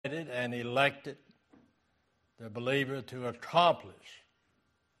and elected the believer to accomplish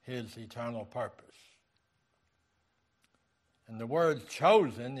his eternal purpose. And the word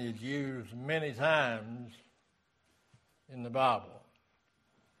chosen is used many times in the Bible.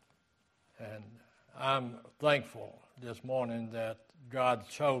 And I'm thankful this morning that God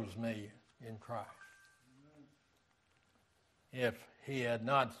chose me in Christ. If he had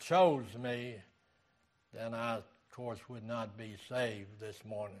not chosen me, then I, of course, would not be saved this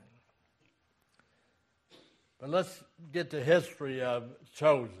morning. But let's get the history of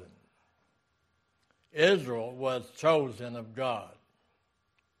chosen. Israel was chosen of God.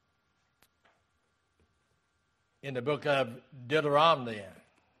 In the book of Deuteronomy,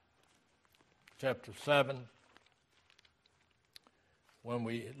 chapter 7, when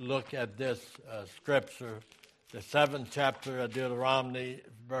we look at this scripture, the 7th chapter of Deuteronomy,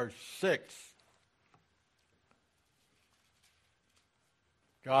 verse 6,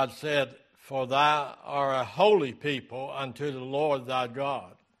 God said, "For thou art a holy people unto the Lord thy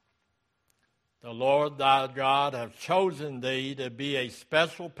God. The Lord thy God hath chosen thee to be a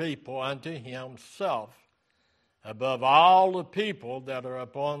special people unto himself, above all the people that are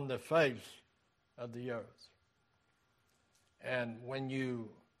upon the face of the earth." And when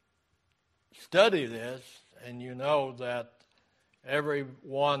you study this, and you know that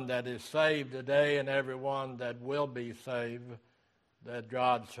everyone that is saved today and everyone that will be saved, that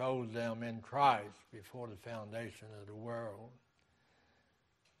God chose them in Christ before the foundation of the world.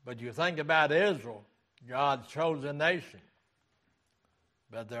 But you think about Israel, God chose a nation.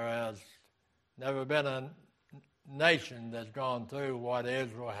 But there has never been a nation that's gone through what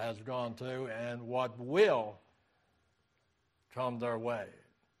Israel has gone through and what will come their way.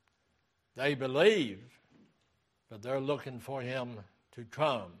 They believe, but they're looking for him to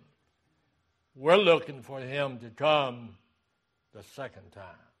come. We're looking for him to come the second time.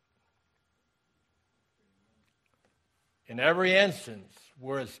 In every instance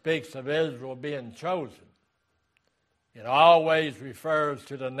where it speaks of Israel being chosen, it always refers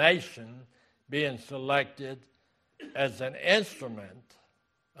to the nation being selected as an instrument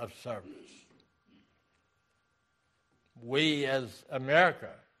of service. We as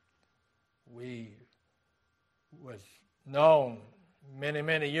America, we was known many,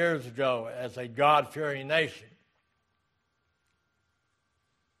 many years ago as a God-fearing nation.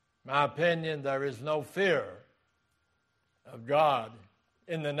 My opinion, there is no fear of God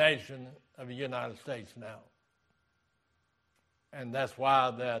in the nation of the United States now. And that's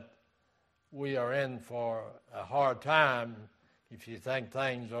why that we are in for a hard time. If you think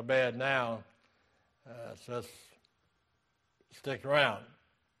things are bad now, just stick around.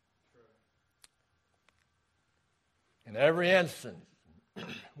 In every instance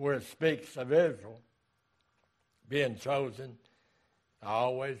where it speaks of Israel being chosen, it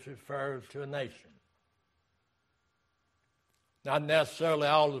always refers to a nation. Not necessarily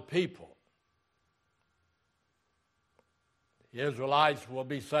all the people. The Israelites will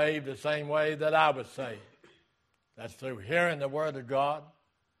be saved the same way that I was saved. That's through hearing the word of God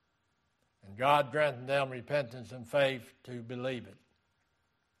and God granting them repentance and faith to believe it.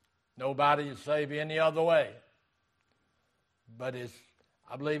 Nobody is saved any other way. But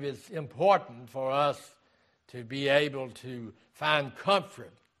I believe it's important for us to be able to find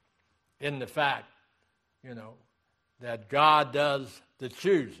comfort in the fact, that God does the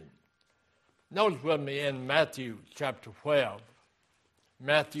choosing. Notice with me in Matthew chapter 12.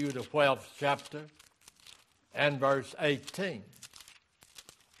 Matthew the 12th chapter and verse 18.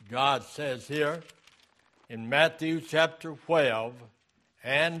 God says here in Matthew chapter 12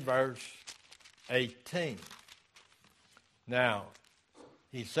 and verse 18. Now,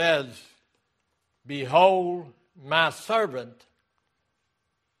 he says, "Behold my servant,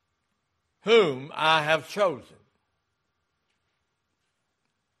 whom I have chosen."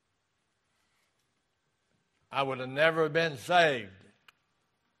 I would have never been saved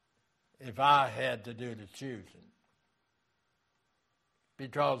if I had to do the choosing,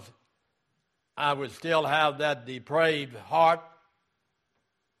 because I would still have that depraved heart,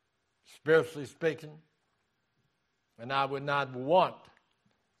 spiritually speaking, and I did not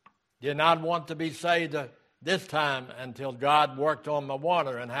want to be saved this time until God worked on my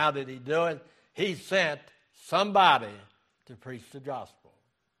water. And how did he do it? He sent somebody to preach the gospel.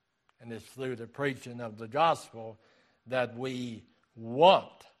 And it's through the preaching of the gospel that we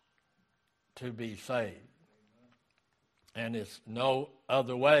want to be saved. And it's no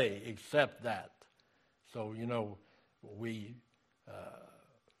other way except that. So, we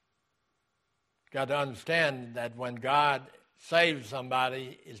got to understand that when God saves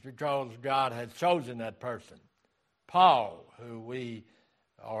somebody, it's because God has chosen that person. Paul, who we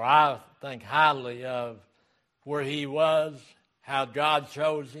or I think highly of where he was, how God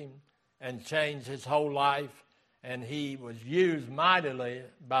chose him and changed his whole life, and he was used mightily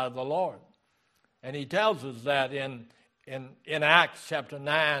by the Lord. And he tells us that in Acts chapter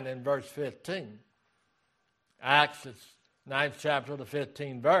 9 and verse 15. Acts, it's 9th chapter, the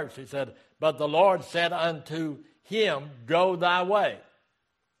 15th verse. He said, "But the Lord said unto him, Go thy way,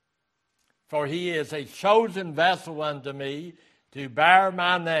 for he is a chosen vessel unto me to bear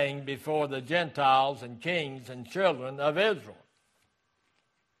my name before the Gentiles and kings and children of Israel."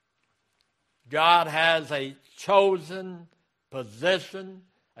 God has a chosen position,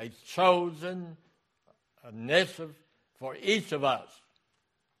 a chosen initiative for each of us.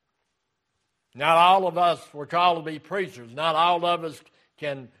 Not all of us were called to be preachers. Not all of us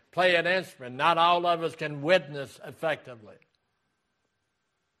can play an instrument. Not all of us can witness effectively.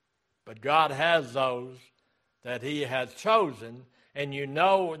 But God has those that he has chosen, and you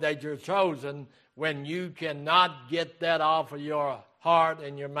know that you're chosen when you cannot get that off of your heart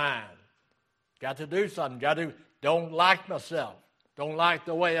and your mind. Got to do something. Don't like myself. Don't like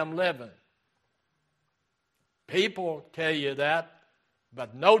the way I'm living. People tell you that,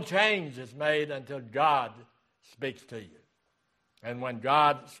 but no change is made until God speaks to you. And when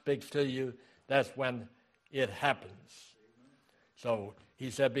God speaks to you, that's when it happens. So he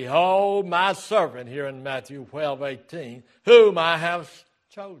said, "Behold my servant," here in Matthew 12:18, "whom I have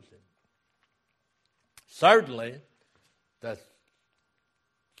chosen." Certainly, the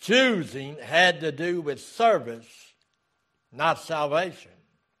choosing had to do with service, not salvation.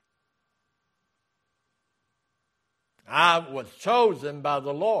 I was chosen by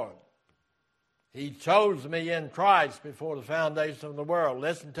the Lord. He chose me in Christ before the foundation of the world.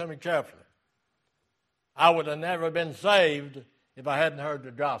 Listen to me carefully. I would have never been saved if I hadn't heard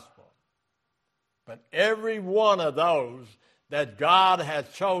the gospel. But every one of those that God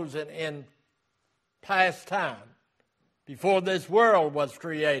has chosen in past time, before this world was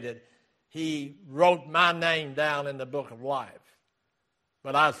created, he wrote my name down in the book of life.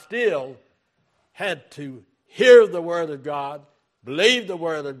 But I still had to hear the Word of God, believe the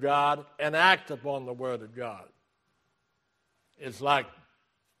Word of God, and act upon the Word of God. It's like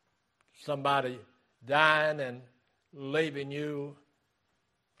somebody dying and leaving you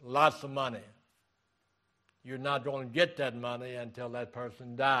lots of money. You're not going to get that money until that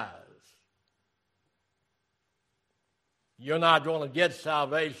person dies. You're not going to get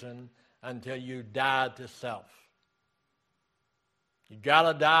salvation until you die to self. You got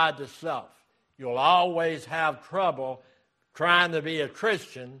to die to self. You'll always have trouble trying to be a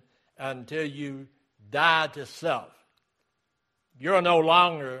Christian until you die to self. You're no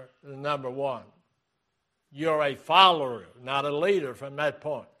longer the number one. You're a follower, not a leader from that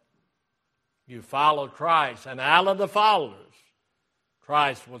point. You follow Christ, and out of the followers,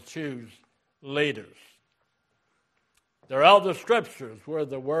 Christ will choose leaders. There are other scriptures where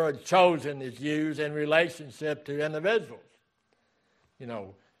the word chosen is used in relationship to individuals. You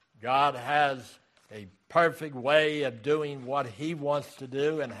know, God has a perfect way of doing what he wants to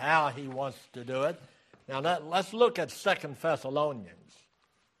do and how he wants to do it. Now, let's look at 2 Thessalonians.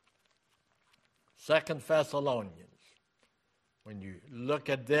 2 Thessalonians. When you look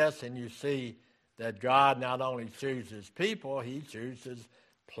at this and you see that God not only chooses people, he chooses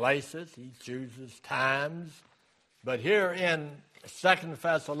places, he chooses times. But here in 2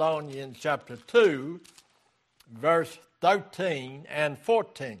 Thessalonians chapter 2, verse 13 and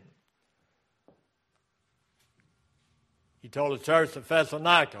 14, he told the church of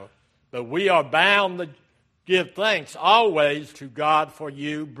Thessalonica, "But we are bound to give thanks always to God for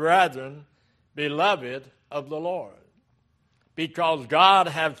you, brethren, beloved of the Lord, because God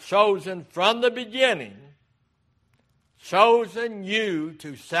hath chosen from the beginning, chosen you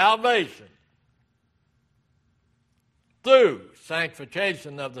to salvation through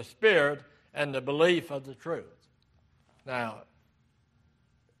sanctification of the Spirit and the belief of the truth." Now,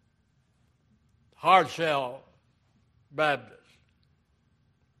 Hardshell Baptists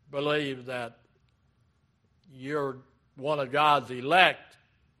believe that you're one of God's elect,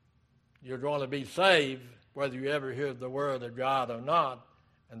 you're going to be saved whether you ever hear the word of God or not,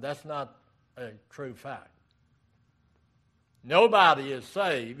 and that's not a true fact. Nobody is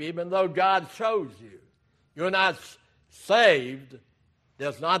saved, even though God chose you. You're not saved,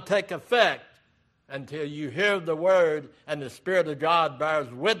 does not take effect until you hear the word and the Spirit of God bears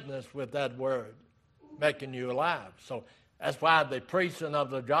witness with that word, making you alive. So that's why the preaching of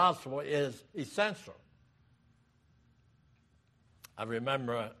the gospel is essential. I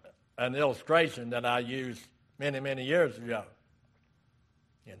remember an illustration that I used many, many years ago.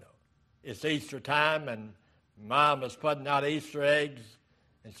 You know, it's Easter time and Mom was putting out Easter eggs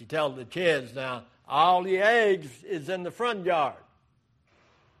And she tells the kids, now, all the eggs is in the front yard.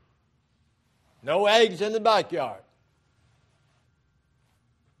 No eggs in the backyard.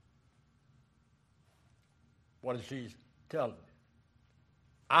 What does she tell them?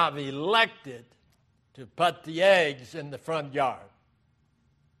 I've elected to put the eggs in the front yard.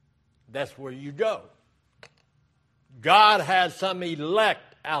 That's where you go. God has some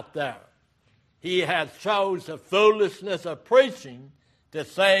elect out there. He has chose the foolishness of preaching to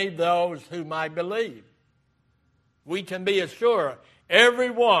save those who might believe. We can be assured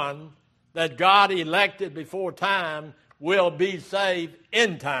everyone that God elected before time will be saved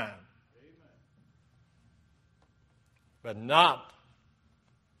in time. But not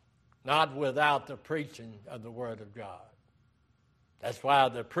without the preaching of the Word of God. That's why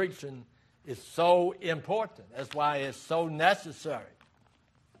the preaching is so important. That's why it's so necessary.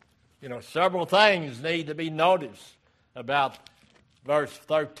 You know, several things need to be noticed about verse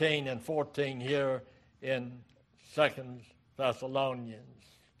 13 and 14 here in 2 Thessalonians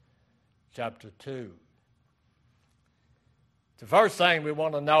chapter 2. The first thing we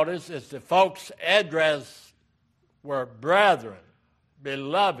want to notice is the folks' address were brethren,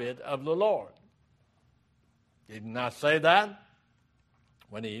 beloved of the Lord. Didn't I say that?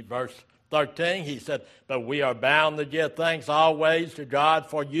 Verse 13, he said, but we are bound to give thanks always to God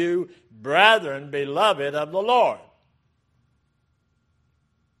for you, brethren, beloved of the Lord.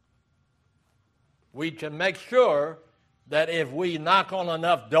 We can make sure that if we knock on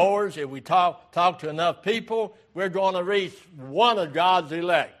enough doors, if we talk to enough people, we're going to reach one of God's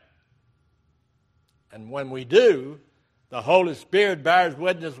elect. And when we do, the Holy Spirit bears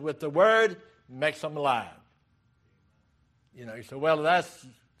witness with the Word, makes them alive. You know, you say, well, that's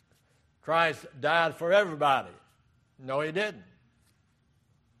Christ died for everybody. No, he didn't.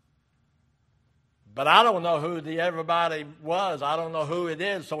 But I don't know who the everybody was. I don't know who it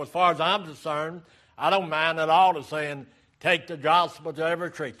is. So as far as I'm concerned, I don't mind at all to saying, take the gospel to every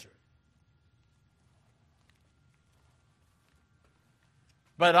creature.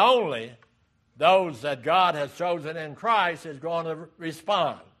 But only those that God has chosen in Christ is going to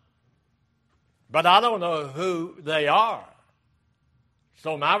respond. But I don't know who they are.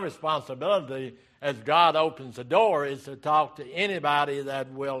 So my responsibility as God opens the door is to talk to anybody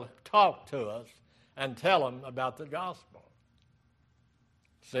that will talk to us and tell them about the gospel.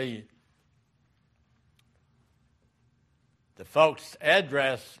 See, the folks'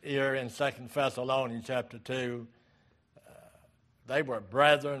 address here in 2 Thessalonians chapter 2, they were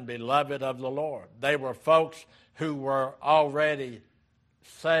brethren, beloved of the Lord. They were folks who were already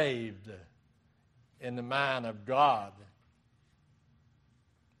saved in the mind of God.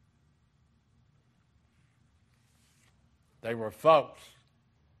 They were folks.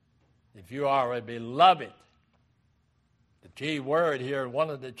 If you are a beloved, the key word here,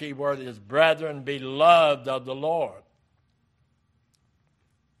 one of the key words is brethren, beloved of the Lord.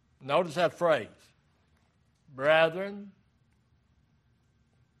 Notice that phrase. Brethren.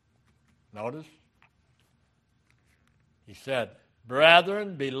 Notice. He said,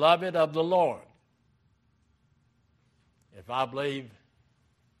 brethren, beloved of the Lord. If I believe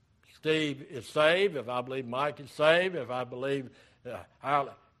Steve is saved, if I believe Mike is saved, if I believe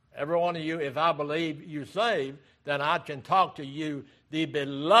every one of you, if I believe you're saved, then I can talk to you, the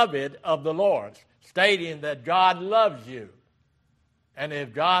beloved of the Lord, stating that God loves you. And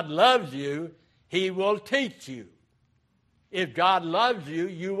if God loves you, he will teach you. If God loves you,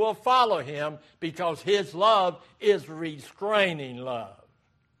 you will follow him because his love is restraining love.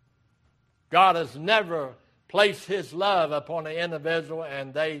 God has never placed his love upon an individual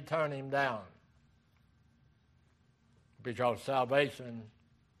and they turn him down because salvation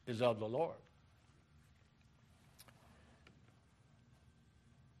is of the Lord.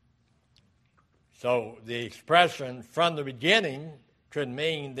 So the expression from the beginning could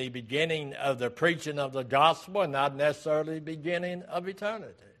mean the beginning of the preaching of the gospel and not necessarily the beginning of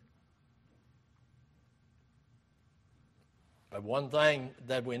eternity. But one thing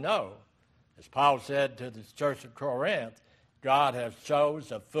that we know, as Paul said to the church of Corinth, God has chose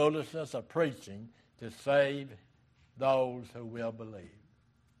the foolishness of preaching to save those who will believe.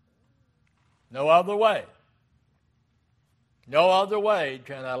 No other way. No other way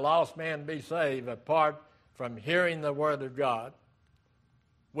can a lost man be saved apart from hearing the word of God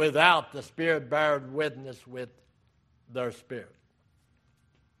without the Spirit bearing witness with their spirit.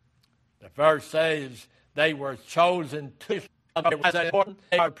 The verse says they were chosen to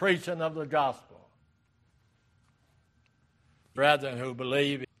the preaching of the gospel. Brethren who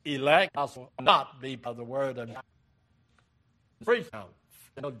believe elect will not be by the word of God. Preach them.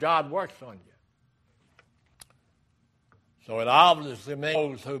 God works on you. So it obviously means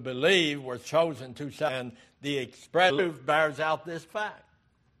those who believe were chosen to say, and the express proof bears out this fact.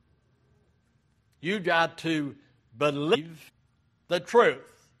 You got to believe the truth.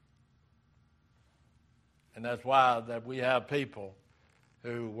 And that's why that we have people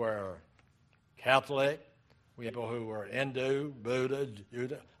who were Catholic, we have people who were Hindu, Buddha,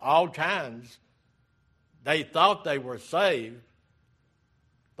 Judah, all kinds. They thought they were saved,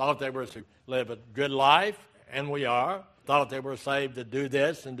 thought they were to live a good life, and we are. Thought they were saved to do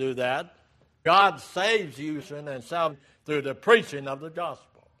this and do that. God saves you and salvation through the preaching of the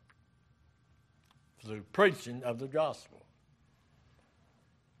gospel. Through preaching of the gospel.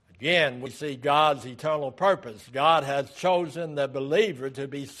 Again, we see God's eternal purpose. God has chosen the believer to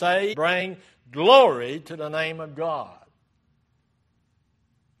be saved, bring glory to the name of God.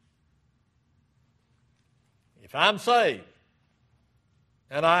 If I'm saved,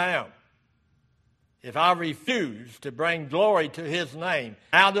 and I am, if I refuse to bring glory to His name,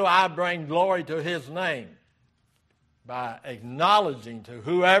 how do I bring glory to His name? By acknowledging to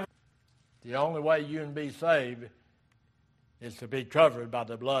whoever, the only way you can be saved is to be covered by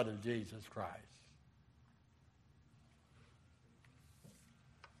the blood of Jesus Christ.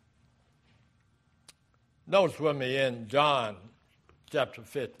 Notice with me in John chapter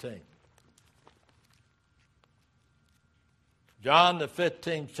 15. John the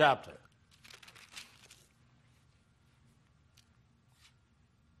 15th chapter.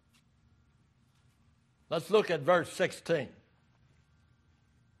 Let's look at verse 16.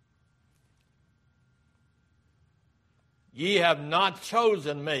 Ye have not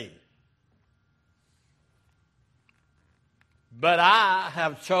chosen me, but I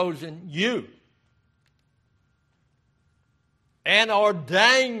have chosen you and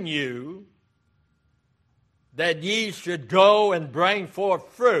ordained you that ye should go and bring forth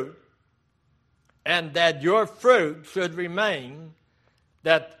fruit, and that your fruit should remain,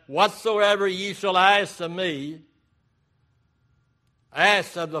 that whatsoever ye shall ask of me,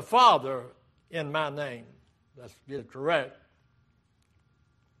 ask of the Father in my name. Let's get it correct.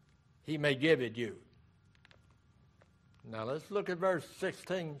 He may give it you. Now let's look at verse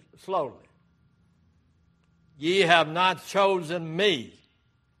 16 slowly. Ye have not chosen me.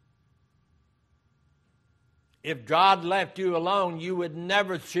 If God left you alone, you would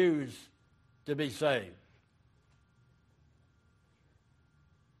never choose to be saved.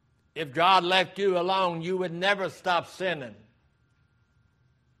 If God left you alone, you would never stop sinning.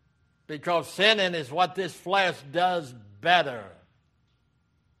 Because sinning is what this flesh does better,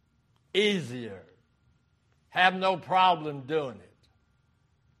 easier. Have no problem doing it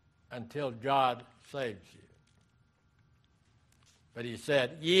until God saves you. But he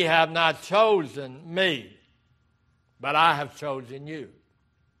said, ye have not chosen me, but I have chosen you.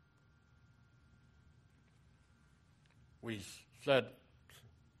 We said,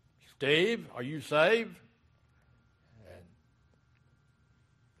 Steve, are you saved? And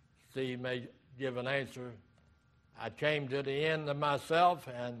Steve may give an answer. I came to the end of myself,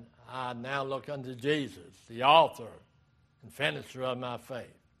 and I now look unto Jesus, the author and finisher of my faith.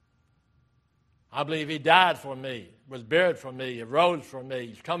 I believe he died for me, was buried for me, arose for me.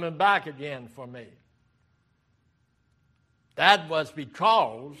 He's coming back again for me. That was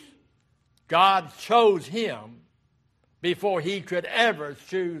because God chose him before he could ever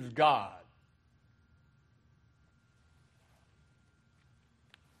choose God.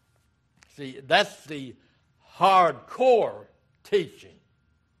 See, that's the hardcore teaching.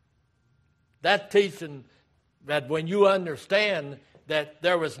 That teaching that when you understand that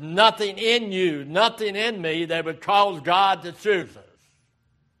there was nothing in you, nothing in me that would cause God to choose us.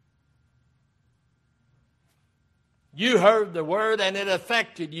 You heard the word and it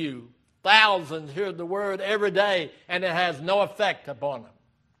affected you. Thousands hear the word every day and it has no effect upon them.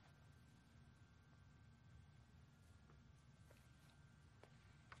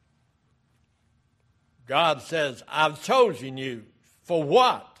 God says, I've chosen you. For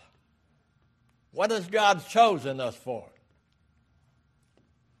what? What has God chosen us for?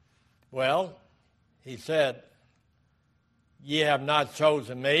 Well, he said, ye have not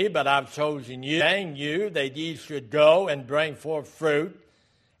chosen me, but I've chosen you, and you, that ye should go and bring forth fruit,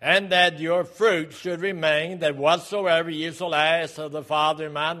 and that your fruit should remain, that whatsoever ye shall ask of the Father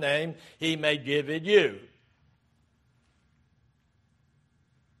in my name, he may give it you.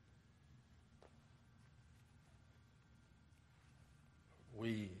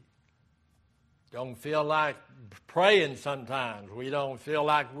 We don't feel like praying sometimes. We don't feel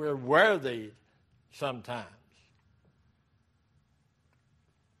like we're worthy sometimes.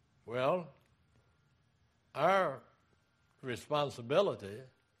 Well, our responsibility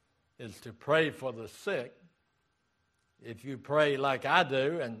is to pray for the sick, if you pray like I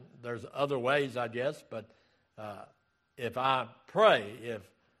do, and there's other ways, I guess, but if I pray, if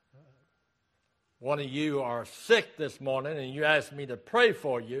one of you are sick this morning and you ask me to pray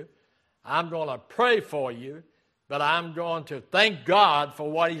for you, I'm going to pray for you, but I'm going to thank God for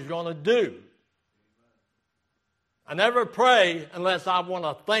what He's going to do. I never pray unless I want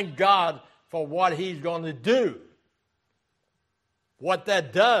to thank God for what He's going to do. What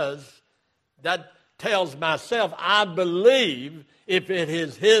that does, that tells myself I believe if it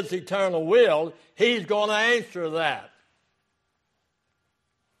is His eternal will, He's going to answer that.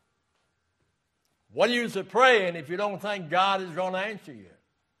 What use of praying if you don't think God is going to answer you?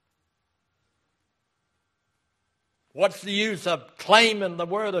 What's the use of claiming the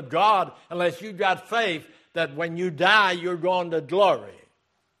Word of God unless you've got faith that when you die you're going to glory?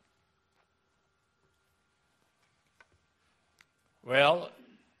 Well,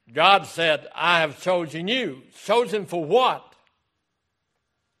 God said, I have chosen you. Chosen for what?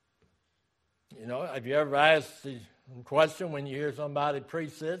 You know, have you ever asked the question when you hear somebody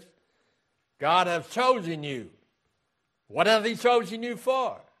preach this? God has chosen you. What have He chosen you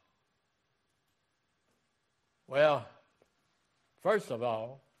for? Well, first of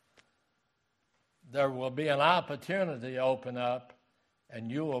all, there will be an opportunity open up,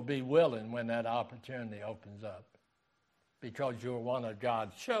 and you will be willing when that opportunity opens up, because you're one of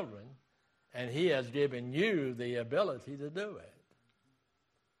God's children, and He has given you the ability to do it.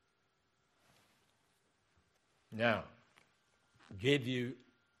 Now, give you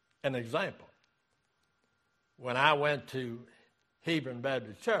an example. When I went to Hebron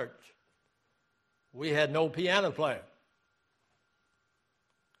Baptist Church, we had no piano player.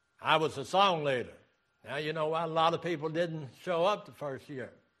 I was the song leader. Now, you know why a lot of people didn't show up the first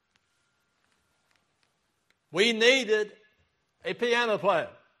year. We needed a piano player.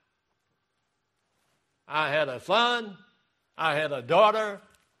 I had a son, I had a daughter,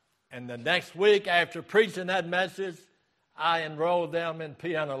 and the next week after preaching that message, I enrolled them in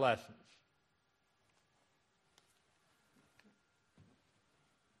piano lessons.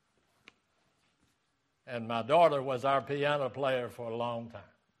 And my daughter was our piano player for a long time.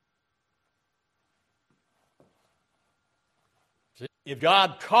 See, if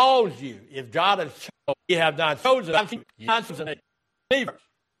God calls you, if God has chosen, you have not chosen, you have chosen a believer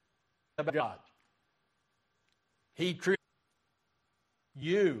about God. He created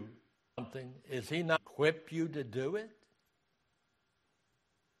you something. Is He not equipped you to do it?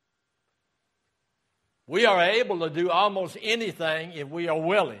 We are able to do almost anything if we are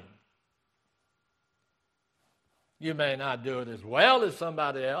willing. You may not do it as well as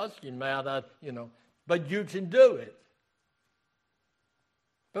somebody else. You may not, but you can do it.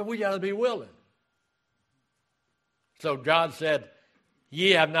 But we got to be willing. So God said,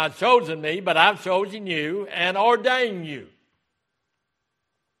 ye have not chosen me, but I've chosen you and ordained you.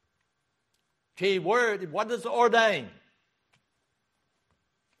 Key word, what does ordain?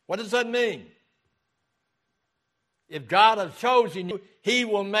 What does that mean? If God has chosen you, He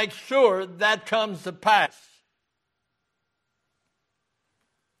will make sure that comes to pass.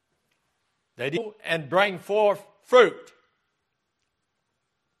 They do and bring forth fruit.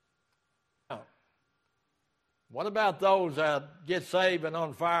 Now, what about those that get saved and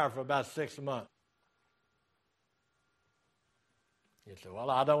on fire for about 6 months? You say, well,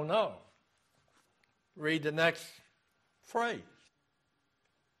 I don't know. Read the next phrase.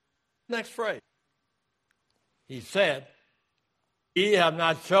 Next phrase. He said, ye have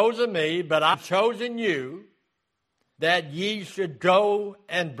not chosen me, but I've chosen you, that ye should go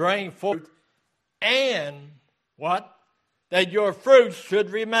and bring forth, and what? That your fruits should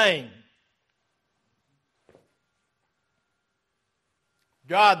remain.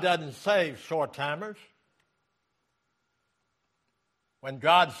 God doesn't save short-timers. When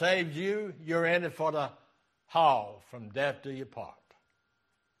God saves you, you're in it for the haul, from death to your part.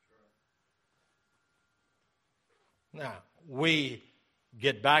 Now, we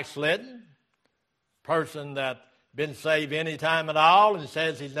get backslidden. Person that been saved any time at all and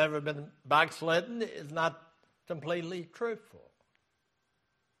says he's never been backslidden is not completely truthful.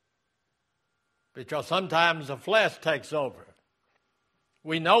 Because sometimes the flesh takes over.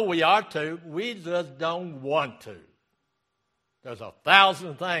 We know we are to, we just don't want to. There's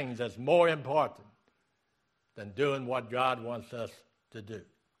 1,000 things that's more important than doing what God wants us to do.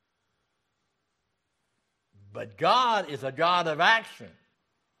 But God is a God of action.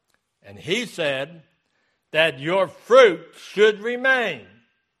 And He said that your fruit should remain.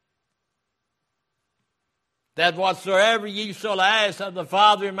 That whatsoever ye shall ask of the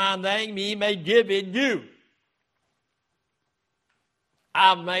Father in my name, He may give it you.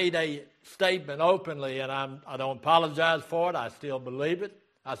 I've made a statement openly, and I don't apologize for it. I still believe it.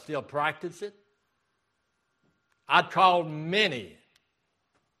 I still practice it. I called many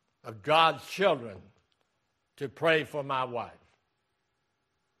of God's children to pray for my wife.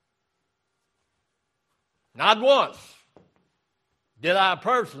 Not once did I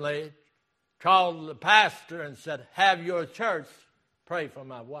personally call the pastor and said, have your church pray for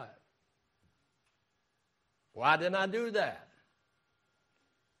my wife. Why didn't I do that?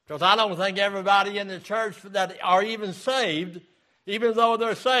 Because I don't think everybody in the church that are even saved, even though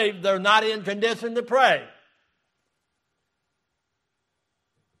they're saved, they're not in condition to pray.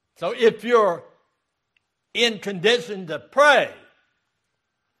 So if you're in condition to pray,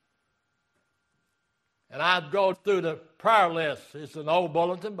 and I go through the prayer list, it's an old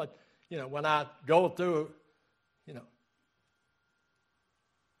bulletin, but, when I go through,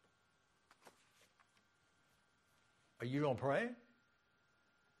 are you going to pray?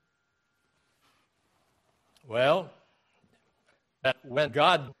 Well, when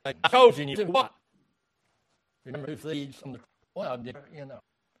God chose you, what? Remember, if these from the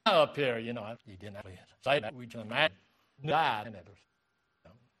up here, he didn't actually say that. We can imagine died and everything.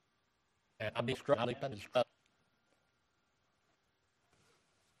 And I'm struggling and stuff.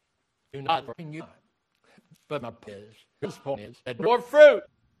 Do not bring you. But my point is that your fruit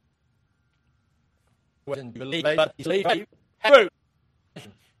wasn't believe, but believe fruit.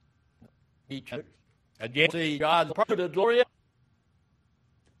 He chose. Again, see God's prophet Gloria,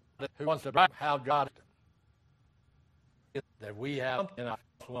 who wants to write how God that we have in our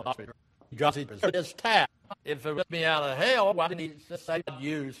God is task. If it ripped me out of hell, why didn't he just say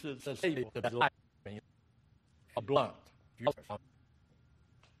use the seed to be like me? A blunt.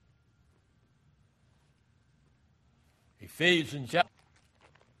 Ephesians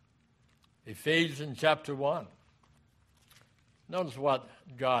chapter 1. Notice what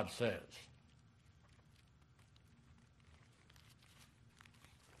God says.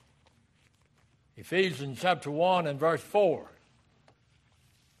 Ephesians chapter 1 and verse 4.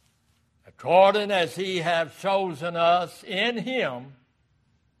 According as he hath chosen us in him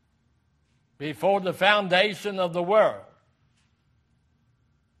before the foundation of the world,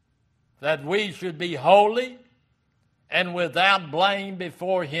 that we should be holy and without blame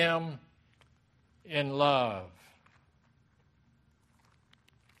before him in love.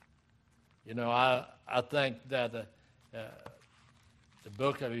 I think that the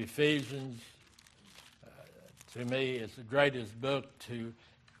book of Ephesians, to me, is the greatest book to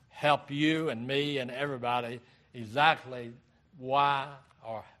help you and me and everybody exactly why,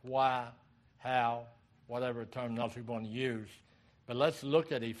 how, whatever terminology we want to use. But let's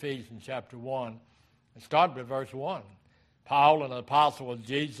look at Ephesians chapter 1 and start with verse 1. Paul, an apostle of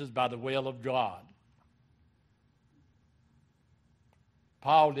Jesus by the will of God.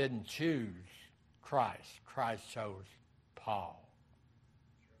 Paul didn't choose Christ. Christ chose Paul.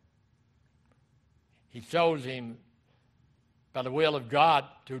 He chose him by the will of God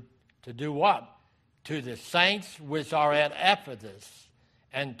to do what? To the saints which are at Ephesus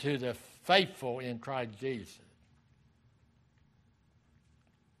and to the faithful in Christ Jesus.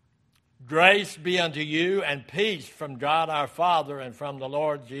 Grace be unto you and peace from God our Father and from the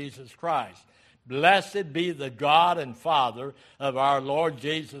Lord Jesus Christ. Blessed be the God and Father of our Lord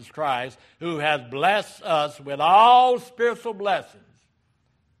Jesus Christ, who has blessed us with all spiritual blessings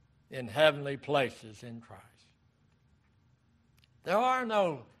in heavenly places in Christ. There are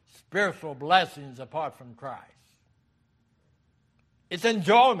no spiritual blessings apart from Christ. It's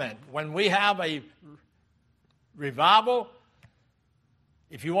enjoyment. When we have a revival,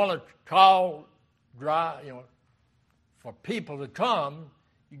 if you want to call for people to come,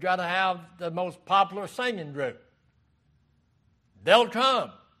 you got to have the most popular singing group. They'll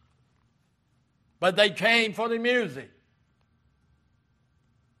come. But they came for the music.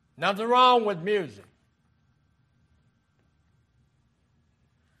 Nothing wrong with music.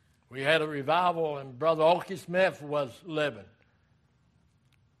 We had a revival and Brother Okie Smith was living.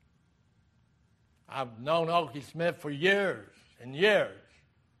 I've known Okie Smith for years and years.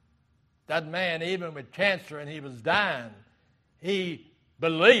 That man, even with cancer and he was dying, he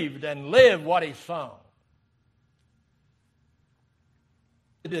believed and lived what he sung.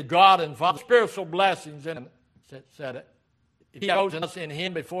 The God and Father, spiritual blessings in him, said it. He chose us in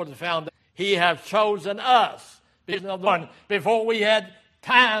him before the foundation. He has chosen us before we had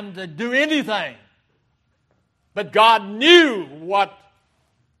time to do anything. But God knew what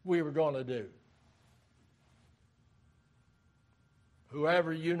we were going to do.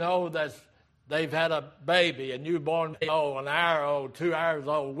 Whoever you know they've had a baby, a newborn, an hour old, 2 hours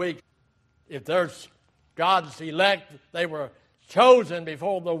old, a week. If there's God's elect, they were chosen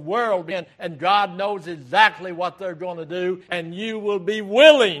before the world began, and God knows exactly what they're going to do, and you will be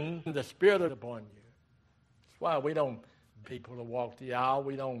willing. The Spirit is upon you. That's why we don't people to walk the aisle.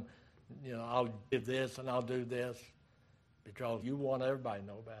 We don't, I'll give this and I'll do this, because you want everybody to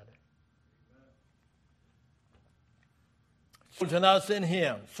know about it. Chosen us in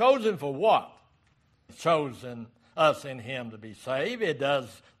Him. Chosen for what? Chosen us in Him to be saved. It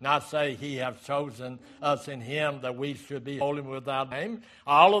does not say He has chosen us in Him that we should be holy without name.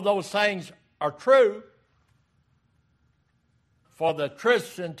 All of those things are true. For the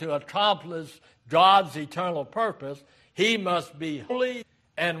Christian to accomplish God's eternal purpose, he must be holy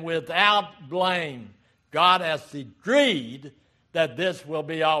and without blame. God has decreed that this will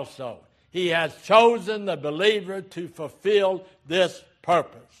be also. He has chosen the believer to fulfill this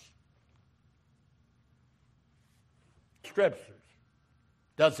purpose. Scriptures,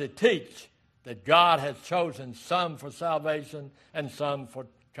 does it teach that God has chosen some for salvation and some for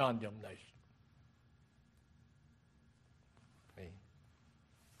condemnation?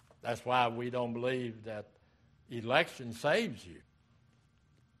 That's why we don't believe that election saves you.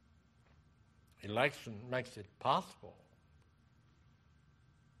 Election makes it possible.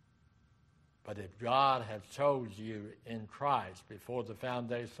 But if God has chose you in Christ before the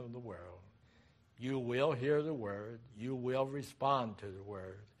foundation of the world, you will hear the word, you will respond to the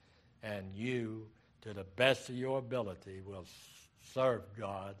word, and you, to the best of your ability, will serve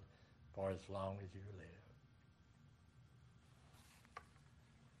God for as long as you live.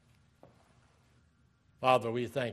 Father, we thank